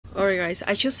Alright guys,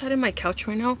 I just sat in my couch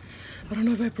right now. I don't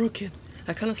know if I broke it.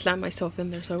 I kind of slammed myself in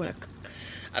there, so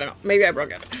I don't know, maybe I broke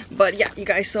it. But yeah, you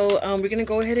guys, so we're gonna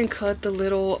go ahead and cut the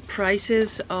little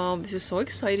prices. This is so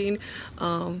exciting.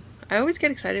 I always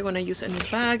get excited when I use a new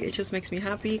bag. It just makes me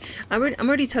happy. I'm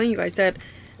already telling you guys that.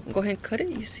 Go ahead and cut it.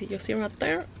 You'll see right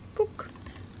there. Cook.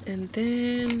 And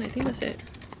then I think that's it.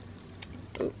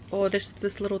 Oh, there's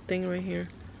this little thing right here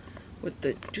with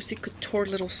the Juicy Couture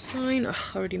little sign. Ugh,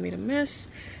 I already made a mess.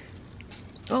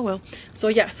 Oh well. So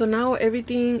yeah, so now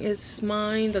everything is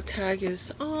mine. The tag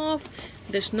is off.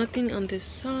 There's nothing on this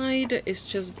side. It's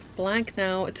just blank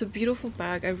now. It's a beautiful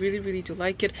bag. I really do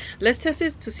like it. Let's test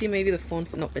it to see maybe the phone.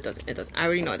 No, it doesn't. I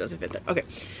already know it doesn't fit there. Okay,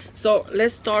 so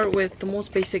let's start with the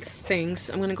most basic things.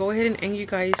 I'm gonna go ahead and angle you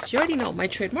guys. You already know my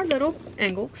trademark little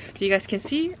angle, so you guys can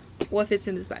see what fits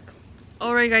in this bag.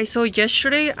 Alright guys, so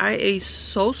yesterday I ate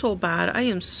so bad. I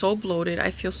am so bloated.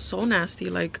 I feel so nasty.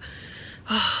 Like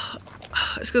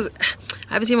it's because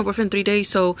I haven't seen my boyfriend in 3 days,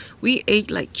 so we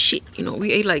ate like shit, you know.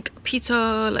 We ate like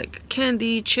pizza, like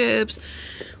candy, chips.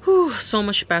 Whew, so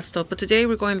much bad stuff. But today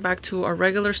we're going back to our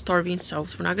regular starving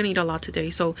selves. We're not gonna eat a lot today.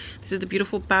 So this is the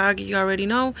beautiful bag, you already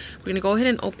know. We're gonna go ahead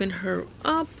and open her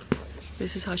up.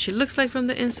 This is how she looks like from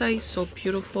the inside. So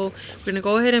beautiful. We're gonna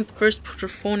go ahead and first put her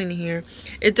phone in here.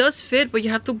 It does fit, but you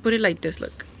have to put it like this,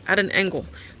 look, at an angle.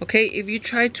 Okay, if you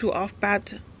try to off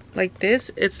bat like this,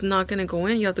 it's not gonna go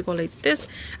in. You have to go like this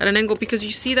at an angle, because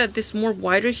you see that this more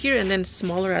wider here and then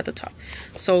smaller at the top.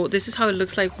 So this is how it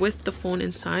looks like with the phone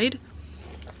inside,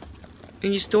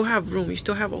 and you still have room. You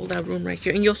still have all that room right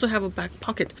here, and you also have a back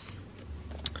pocket.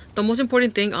 The most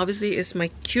important thing obviously is my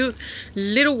cute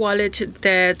little wallet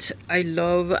that I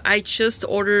love. I just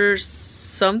ordered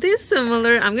something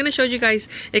similar. I'm gonna show you guys.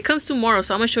 It comes tomorrow,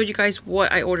 so I'm gonna show you guys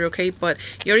what I ordered, okay? But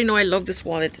you already know I love this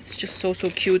wallet. It's just so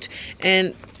cute,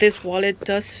 and this wallet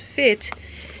does fit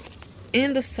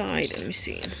in the side. Let me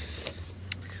see.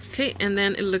 Okay, and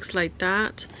then it looks like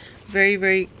that.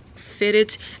 Very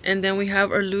fitted. And then we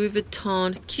have our Louis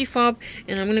Vuitton key fob,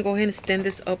 and I'm gonna go ahead and stand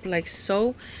this up like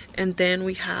so. And then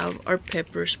we have our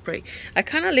pepper spray. I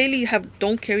kind of lately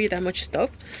don't carry that much stuff,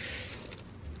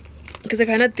 because I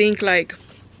kind of think like,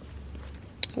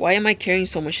 why am I carrying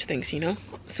so much things, you know?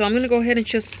 So I'm gonna go ahead and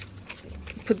just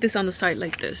put this on the side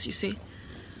like this, you see?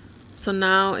 So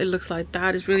now it looks like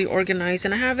that. It's really organized,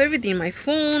 and I have everything: my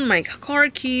phone, my car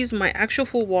keys, my actual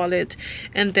full wallet,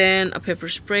 and then a pepper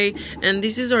spray. And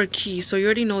this is our key, so you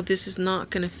already know this is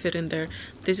not gonna fit in there.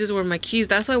 This is where my keys.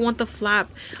 That's why I want the flap.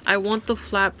 I want the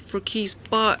flap for keys.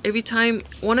 But every time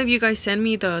one of you guys send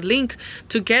me the link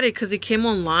to get it, because it came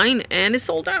online and it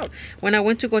sold out. When I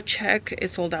went to go check, it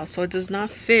sold out, so it does not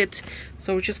fit.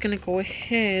 So we're just gonna go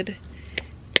ahead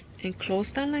and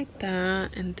close that like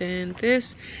that. And then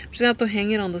this, I'm just gonna have to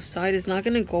hang it on the side. It's not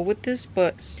gonna go with this,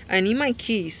 but I need my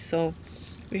keys, so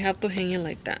we have to hang it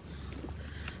like that.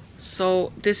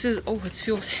 So this is, oh, it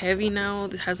feels heavy now.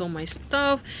 It has all my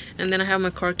stuff, and then I have my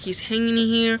car keys hanging in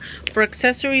here. For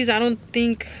accessories, I don't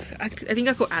think I think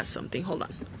I could add something. Hold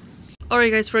on.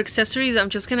 Alright guys, for accessories,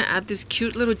 I'm just gonna add this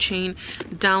cute little chain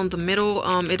down the middle.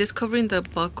 It is covering the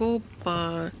buckle,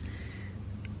 but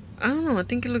I don't know, I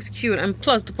think it looks cute. And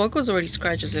plus the buckle is already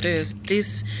scratched as it is.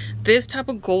 This type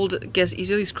of gold gets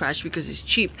easily scratched because it's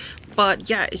cheap,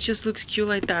 but yeah, it just looks cute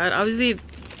like that. Obviously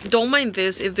don't mind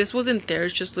this. If this wasn't there,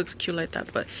 it just looks cute like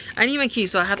that. But I need my key,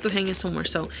 so I have to hang it somewhere.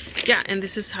 So yeah, and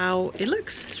this is how it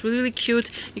looks. It's really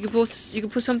cute. You could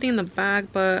put something in the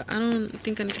back, but I don't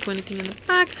think I need to put anything in the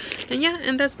back. And yeah,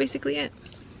 and that's basically it.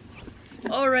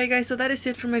 Alright guys, so that is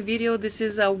it for my video. This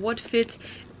is what fits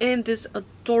in this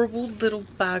adorable little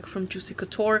bag from Juicy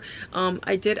Couture.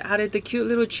 I did added the cute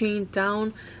little chain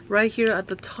down right here at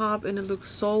the top, and it looks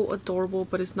so adorable,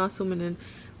 but it's not zooming in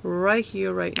right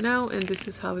here right now. And this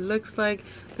is how it looks like.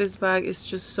 This bag is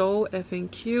just so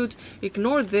effing cute.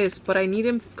 Ignore this, but I need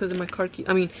them because my car key,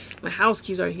 my house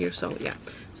keys are here. So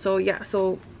yeah,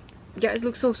 it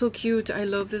looks so cute. I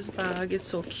love this bag. It's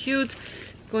so cute.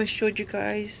 I'm going to show you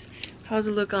guys how's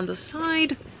it look on the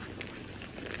side.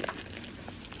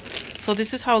 So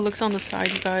this is how it looks on the side,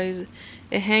 you guys.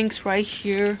 It hangs right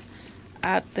here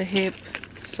at the hip.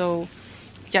 So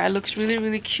yeah, it looks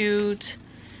really cute.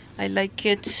 I like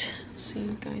it. So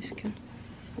you guys can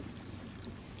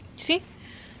see,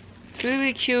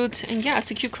 really cute. And yeah, it's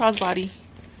a cute crossbody.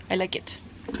 I like it.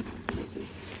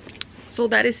 So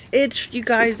that is it, you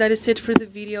guys. That is it for the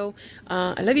video.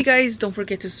 I love you guys. Don't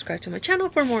forget to subscribe to my channel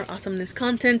for more awesomeness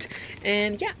content.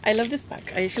 And yeah, I love this bag.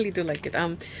 I actually do like it.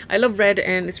 I love red,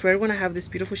 and it's rare when I have this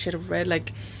beautiful shade of red.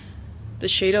 Like, the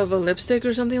shade of a lipstick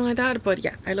or something like that. But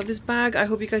yeah, I love this bag. I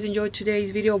hope you guys enjoyed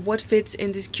today's video of what fits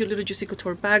in this cute little Juicy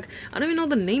Couture bag. I don't even know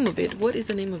the name of it. What is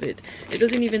the name of it? It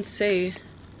doesn't even say.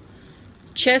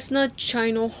 Chestnut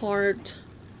Chino Heart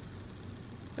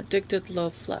Addicted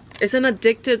Love Flap. It's an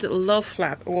addicted love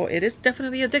flap. Well, it is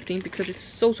definitely addicting because it's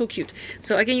so cute.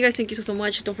 So again, you guys, thank you so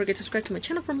much. Don't forget to subscribe to my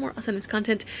channel for more awesome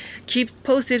content. Keep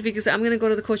posted because I'm gonna go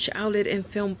to the Coach outlet and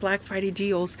film Black Friday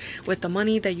deals with the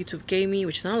money that YouTube gave me,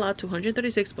 which is not a lot,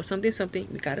 236, but something.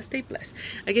 We gotta stay blessed.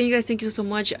 Again, you guys, thank you so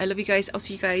much. I love you guys. I'll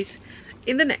see you guys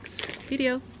in the next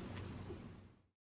video.